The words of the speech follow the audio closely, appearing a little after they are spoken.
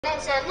Man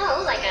said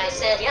no, like I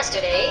said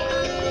yesterday.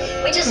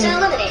 We just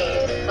sell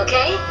lemonade,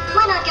 okay?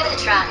 Why not give it a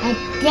try? Okay.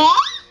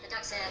 The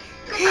duck said,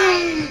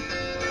 goodbye.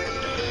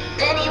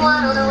 Then he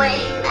waddled away.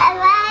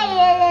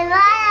 Waddle,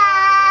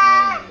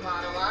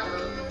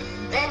 waddle.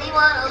 Then he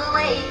waddled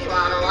away.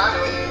 Waddle,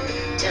 waddle.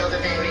 Till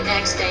the very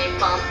next day.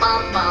 Bum,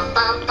 bum, bum,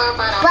 bum, bum,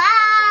 ba-dum.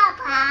 Up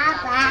to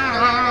the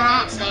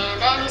lemonade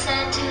stand, and he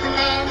said to the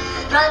man,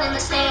 run in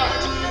the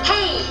stand.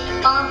 Hey,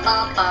 bum,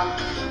 bum, bum.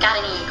 Got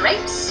any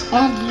grapes?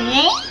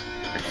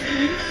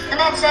 The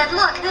man said,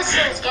 look, this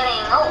is getting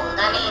old.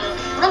 I mean,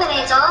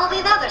 lemonade's all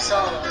we've ever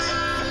sold.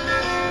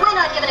 Why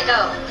not give it a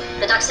go?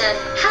 The duck said,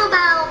 how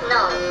about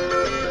no?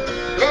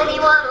 Then he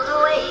waddled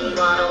away,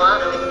 waddle,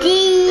 waddle.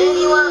 Then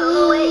he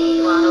waddled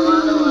away, waddle,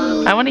 waddle,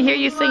 waddle. I want to hear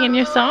you singing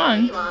your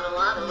song. Waddle,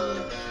 waddle.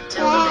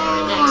 Till the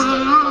very next day.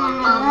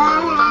 Bum, bum,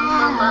 bum, bum,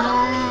 bum, bum.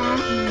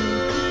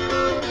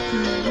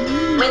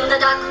 When the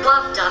duck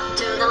walked up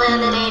to the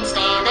lemonade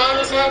stand, and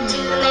he said to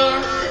the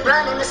man,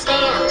 run in the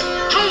stand.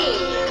 Hey,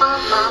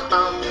 bum, bum,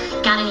 bum.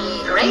 Got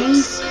any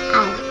grapes?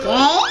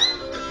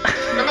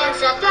 The man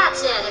said,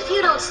 that's it. If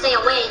you don't stay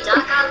away,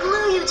 duck, I'll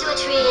glue you to a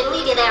tree and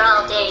leave you there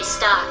all day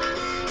stuck.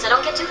 So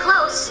don't get too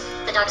close.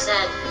 The duck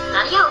said,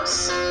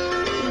 adios.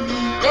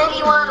 Then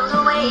he waddled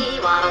away,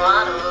 waddle,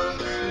 waddle.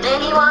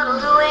 Then he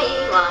waddled away,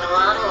 waddle,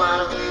 waddle,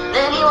 waddle.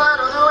 Then he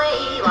waddled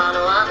away,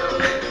 waddle, waddle.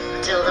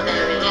 Till the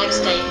very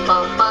next day,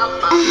 bum, bum,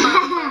 bum,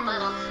 bum,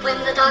 bum. When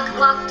the duck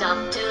walked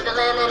up to the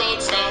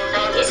lemonade stand,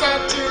 and he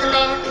said to the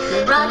man,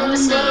 run in the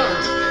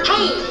stand.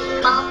 Hey,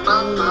 bum,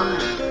 bum, bum.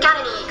 Got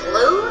any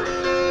glue?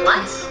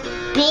 What?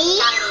 Got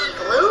any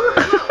glue?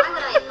 Oh, why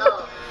would I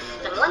know?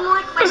 Then one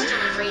more question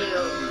for you.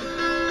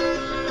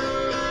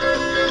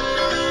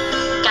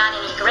 Got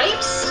any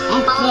grapes?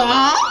 Bum, bum,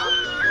 bum,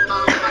 bum,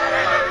 bum.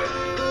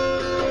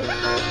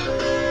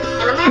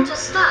 And the man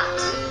just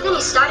stopped. Then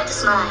he started to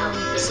smile.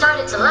 He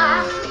started to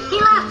laugh. He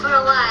laughed for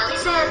a while. He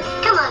said,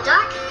 come on,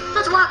 Doc,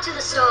 let's walk to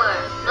the store.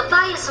 I'll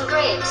buy you some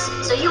grapes,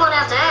 so you won't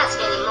have to ask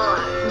anymore.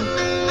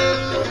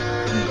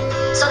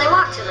 So they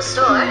walked to the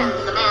store, and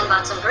the man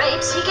bought some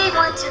grapes. He gave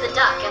one to the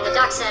duck, and the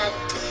duck said,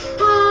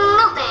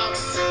 no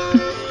thanks.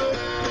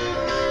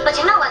 But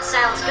you know what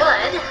sounds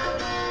good?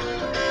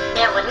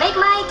 It would make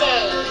my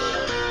day.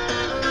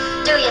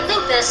 Do you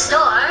think this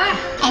store?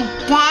 Do you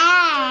think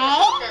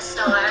this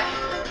store?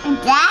 Do you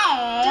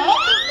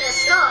think this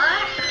store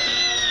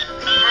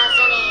has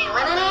any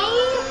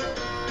lemonade?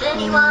 Then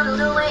he waddled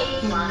away,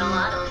 waddle,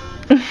 waddle.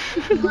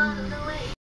 He waddled away.